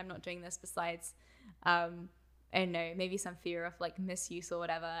the reasons I'm not doing this, besides, I don't know, maybe some fear of like misuse or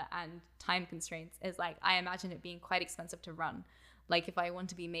whatever and time constraints, is like I imagine it being quite expensive to run. Like if I want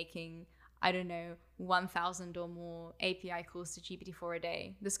to be making, I don't know, 1,000 or more API calls to GPT-4 a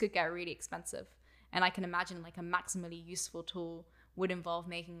day, this could get really expensive. And I can imagine like a maximally useful tool would involve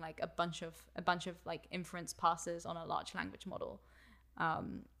making like a bunch of like inference passes on a large language model.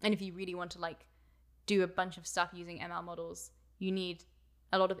 And if you really want to like do a bunch of stuff using ML models, you need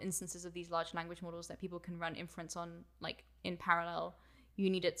a lot of instances of these large language models that people can run inference on like in parallel. You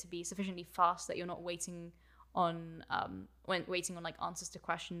need it to be sufficiently fast that you're not waiting on like answers to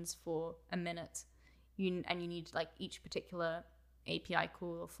questions for a minute. You need like each particular API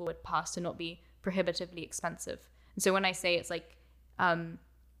call or forward pass to not be prohibitively expensive. And so when I say it's like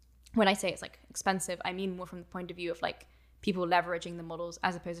expensive, I mean more from the point of view of like people leveraging the models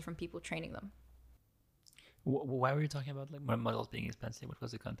as opposed to from people training them. Why were you talking about like models being expensive? What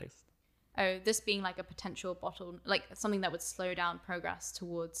was the context? Oh, this being like a potential bottle, like something that would slow down progress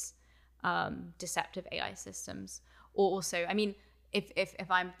towards deceptive AI systems. Or also, I mean, if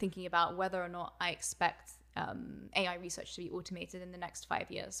I'm thinking about whether or not I expect AI research to be automated in the next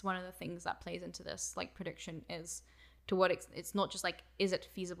 5 years, one of the things that plays into this like prediction is to what it's not just like, is it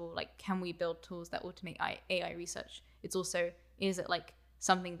feasible? Like, can we build tools that automate AI research? It's also, is it like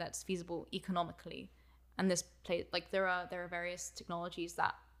something that's feasible economically? And this plays like there are various technologies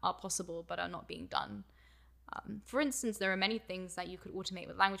that are possible but are not being done. For instance, there are many things that you could automate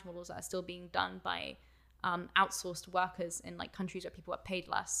with language models that are still being done by outsourced workers in like countries where people are paid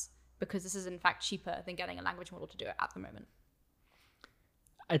less, because this is in fact cheaper than getting a language model to do it at the moment.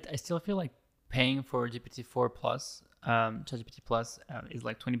 I still feel like paying for GPT-4 plus, ChatGPT plus is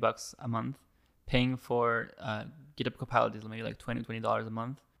like $20 a month. Paying for GitHub Copilot is maybe like $20 a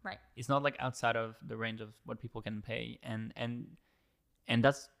month. Right. It's not like outside of the range of what people can pay, and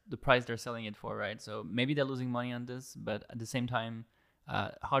that's the price they're selling it for, right? So maybe they're losing money on this, but at the same time,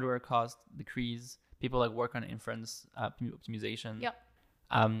 hardware costs decrease. People like work on inference optimization. Yep.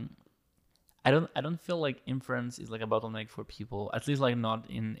 I don't feel like inference is like a bottleneck for people, at least like not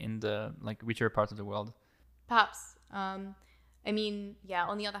in the like richer parts of the world. Perhaps. I mean, yeah,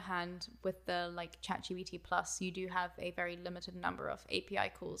 on the other hand, with the like ChatGPT plus, you do have a very limited number of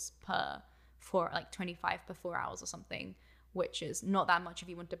API calls for like 25 per 4 hours or something, which is not that much if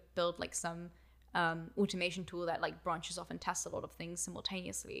you want to build like some automation tool that like branches off and tests a lot of things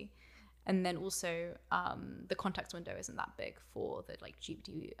simultaneously. And then also the context window isn't that big for the like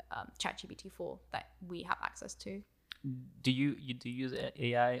ChatGPT 4 that we have access to. Do you use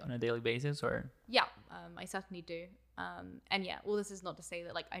AI on a daily basis, or? Yeah, I certainly do. And yeah, all this is not to say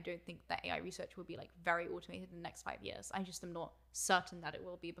that like I don't think that AI research will be like very automated in the next 5 years. I just am not certain that it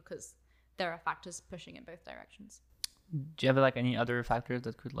will be, because there are factors pushing in both directions. Do you have like any other factors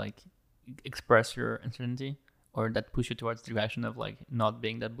that could like express your uncertainty, or that push you towards the direction of like not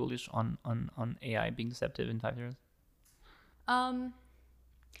being that bullish on AI being deceptive in 5 years? I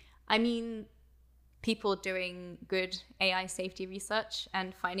mean, people doing good AI safety research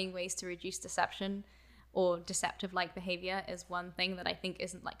and finding ways to reduce deception or deceptive like behavior is one thing that I think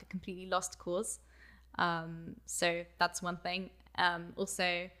isn't like a completely lost cause. So that's one thing.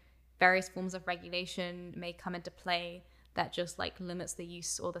 Also, various forms of regulation may come into play that just like limits the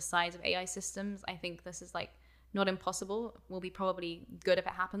use or the size of AI systems. I think this is like not impossible, will be probably good if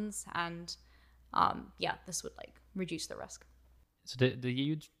it happens. And yeah, this would like reduce the risk. So the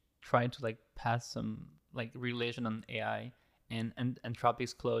EU tried to like pass some like regulation on AI, and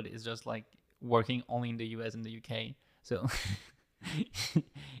Anthropic's Claude is just like working only in the US and the UK. So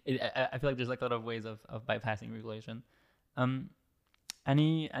I feel like there's like a lot of ways of bypassing regulation.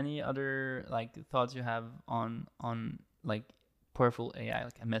 Any other like thoughts you have on like powerful AI,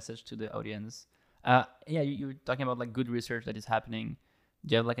 like a message to the audience? Yeah, you were talking about like good research that is happening.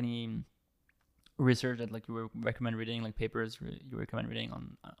 Do you have like any research that like you would recommend reading, like papers you recommend reading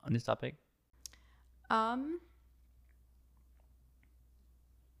on this topic?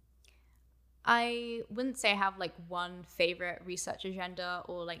 I wouldn't say I have like one favorite research agenda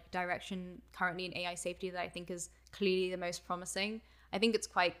or like direction currently in AI safety that I think is clearly the most promising. I think it's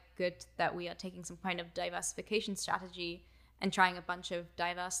quite good that we are taking some kind of diversification strategy and trying a bunch of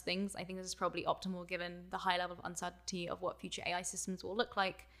diverse things. I think this is probably optimal given the high level of uncertainty of what future AI systems will look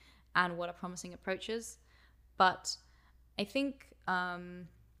like and what are promising approaches. But I think,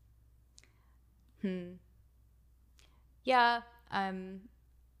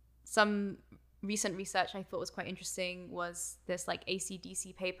 some recent research I thought was quite interesting was this like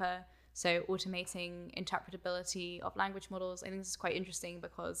AC/DC paper. So automating interpretability of language models. I think this is quite interesting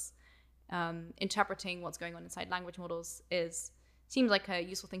because interpreting what's going on inside language models seems like a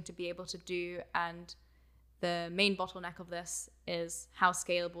useful thing to be able to do. And the main bottleneck of this is how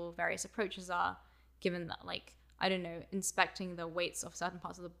scalable various approaches are, given that like, I don't know, inspecting the weights of certain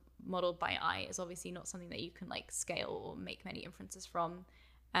parts of the model by eye is obviously not something that you can like scale or make many inferences from.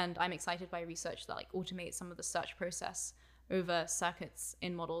 And I'm excited by research that like automates some of the search process over circuits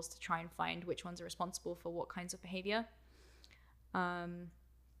in models to try and find which ones are responsible for what kinds of behavior. I'm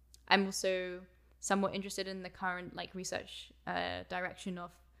also somewhat interested in the current like research direction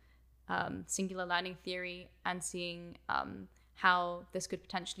of singular learning theory and seeing how this could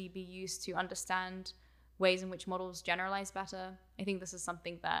potentially be used to understand ways in which models generalize better. I think this is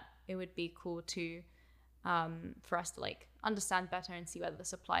something that it would be cool to for us to like understand better and see whether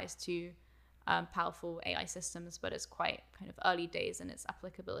this applies to powerful AI systems, but it's quite kind of early days in its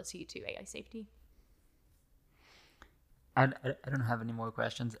applicability to AI safety. I don't have any more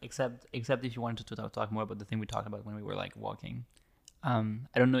questions except if you wanted to talk more about the thing we talked about when we were like walking. I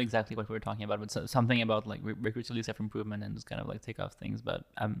don't know exactly what we were talking about, but something about like recursive self-improvement and just kind of like take off things. But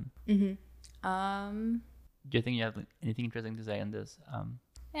do you think you have like, anything interesting to say on this?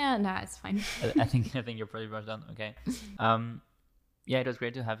 Yeah, no, it's fine. I think you're pretty much done. Okay. Yeah, it was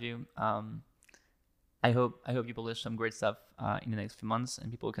great to have you. I hope you publish some great stuff in the next few months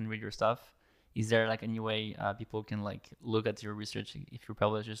and people can read your stuff. Is there like any way people can like look at your research if you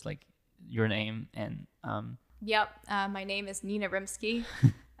publish just like your name and Yep, my name is Nina Rimsky.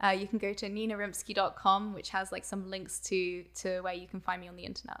 You can go to ninarimsky.com, which has like some links to where you can find me on the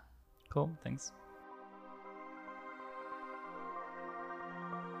internet. Cool, thanks.